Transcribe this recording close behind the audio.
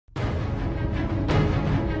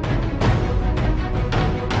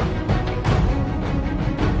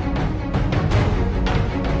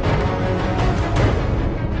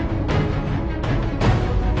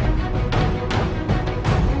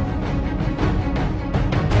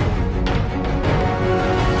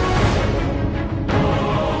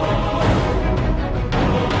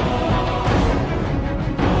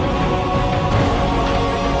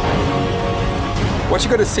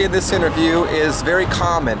you're going to see in this interview is very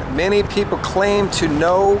common. Many people claim to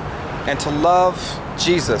know and to love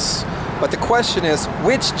Jesus. But the question is,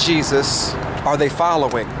 which Jesus are they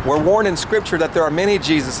following? We're warned in Scripture that there are many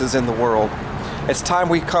Jesuses in the world. It's time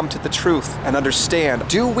we come to the truth and understand,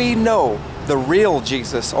 do we know the real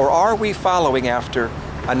Jesus, or are we following after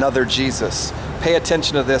another Jesus? Pay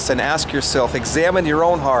attention to this and ask yourself, examine your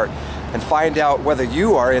own heart, and find out whether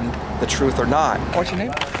you are in the truth or not. What's your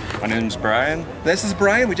name? My name's Brian. This is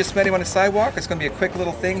Brian. We just met him on the sidewalk. It's going to be a quick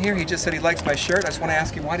little thing here. He just said he likes my shirt. I just want to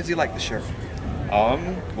ask him, why does he like the shirt?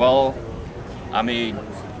 Well, I'm a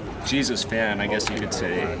Jesus fan, I guess you could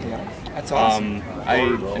say. Yeah, that's awesome. I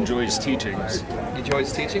enjoy his teachings. You enjoy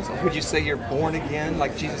his teachings? Would you say you're born again,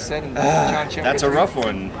 like Jesus said in John chapter 3? That's a rough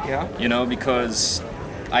one. Yeah? You know, because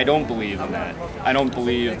I don't believe in that. I don't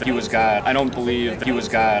believe that he was God. I don't believe that he was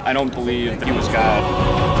God. I don't believe that he was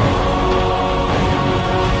God.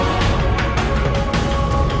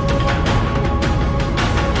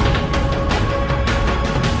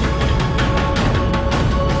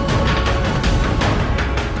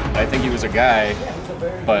 I think he was a guy,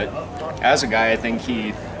 but as a guy, I think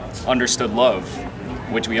he understood love,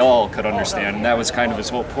 which we all could understand, and that was kind of his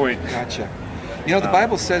whole point. Gotcha. You know, the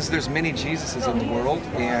Bible says there's many Jesuses in the world,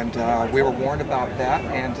 and we were warned about that,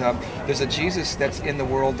 and there's a Jesus that's in the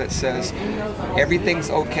world that says,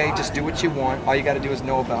 everything's okay, just do what you want, all you got to do is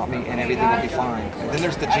know about me, and everything will be fine. And then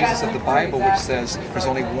there's the Jesus of the Bible, which says there's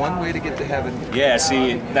only one way to get to heaven. Yeah,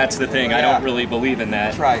 see, that's the thing. I don't really believe in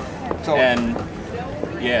that. That's right. So, and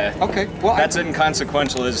yeah. Okay. Well, that's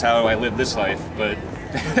inconsequential is how I live this life, but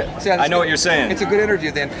see, I know what you're saying. It's a good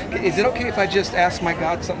interview then. Is it okay if I just ask my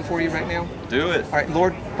God something for you right now? Do it. All right,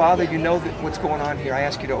 Lord, Father, you know what's going on here. I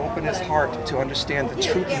ask you to open his heart to understand the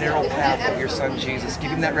true narrow path of your son Jesus.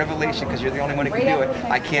 Give him that revelation because you're the only one who can do it.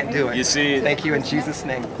 I can't do it. You see. Thank you in Jesus'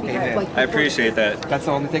 name. Amen. I appreciate that. That's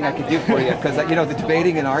the only thing I can do for you because, you know, the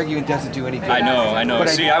debating and arguing doesn't do any good. I know. But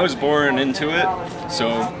see, I was born into it,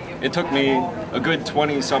 so it took me a good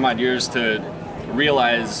 20 some odd years to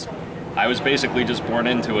realize I was basically just born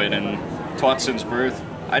into it and taught since birth.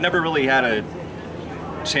 I never really had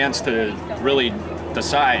a chance to really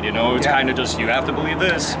decide, you know. It's kind of just, you have to believe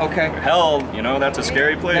this. Okay. Hell, you know, that's a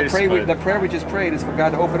scary place. The prayer we just prayed is for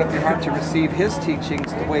God to open up your heart to receive his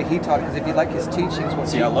teachings the way he taught it. Because if you like his teachings,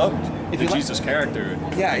 I love the Jesus character.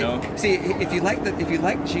 Yeah. You know? See, if you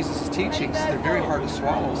like Jesus' teachings, they're very hard to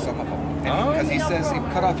swallow. Some of them. Because he says, if you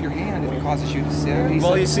cut off your hand if it causes you to sin.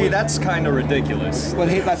 Well, you see, that's kind of ridiculous. Well,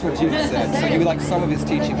 that's what Jesus said. So you like some of his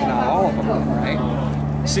teachings, not all of them,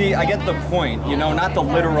 right? See, I get the point, you know, not the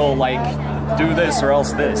literal, like, do this or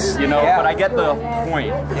else this, you know, but I get the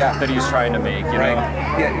point that he's trying to make, you know.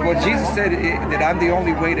 Yeah, well, Jesus said that I'm the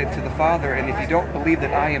only way to the Father, and if you don't believe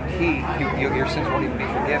that I am he, your sins won't even be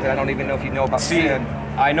forgiven. I don't even know if you know about sin.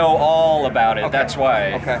 I know all about it. Okay. That's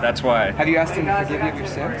why. Okay. That's why. Have you asked him to forgive you of your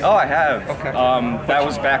sins? Oh, I have. Okay. That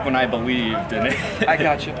was back when I believed in it. I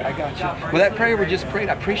got you. Well, that prayer we just prayed,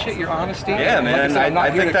 I appreciate your honesty. Yeah, man.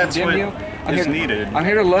 I think that's what is needed. I'm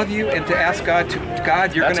here to love you and to ask God you're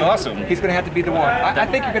going to... That's awesome. He's going to have to be the one. I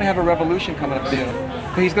think you're going to have a revolution coming up soon.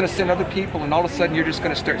 He's going to send other people, and all of a sudden you're just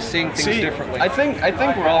going to start seeing things differently. I think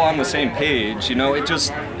we're all on the same page. You know, it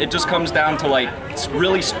just comes down to like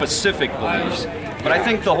really specific beliefs. But I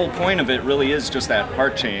think the whole point of it really is just that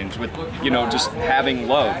heart change with, you know, just having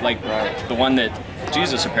love, like the one that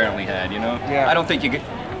Jesus apparently had. You know, I don't think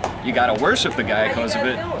you got to worship the guy because of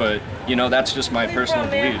it, but you know, that's just my personal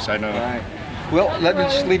beliefs. I know. Right. Well, let me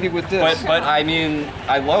just leave you with this. But I mean,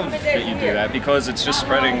 I love that you do that because it's just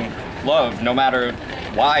spreading love, no matter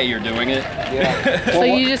why you're doing it. Yeah. So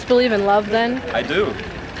you just believe in love then? I do.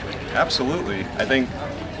 Absolutely. I think,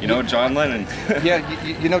 you know, John Lennon. Yeah,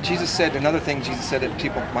 you know, Jesus said, another thing Jesus said that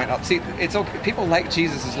people might not see, it's okay, people like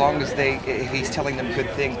Jesus as long as he's telling them good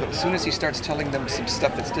things, but as soon as he starts telling them some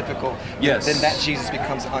stuff that's difficult, then that Jesus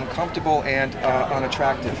becomes uncomfortable and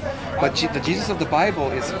unattractive. But the Jesus of the Bible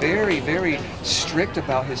is very, very strict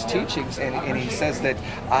about his teachings, and he says that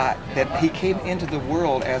he came into the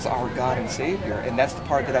world as our God and Savior, and that's the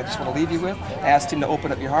part that I just want to leave you with. I asked him to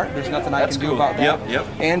open up your heart. There's nothing I can do about that. Yep.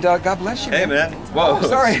 And God bless you. Hey, man. Whoa. Oh,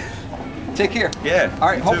 sorry. Take care. Yeah. All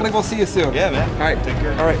right. Hopefully we'll see you soon. Yeah, man. All right. Take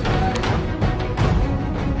care. All right.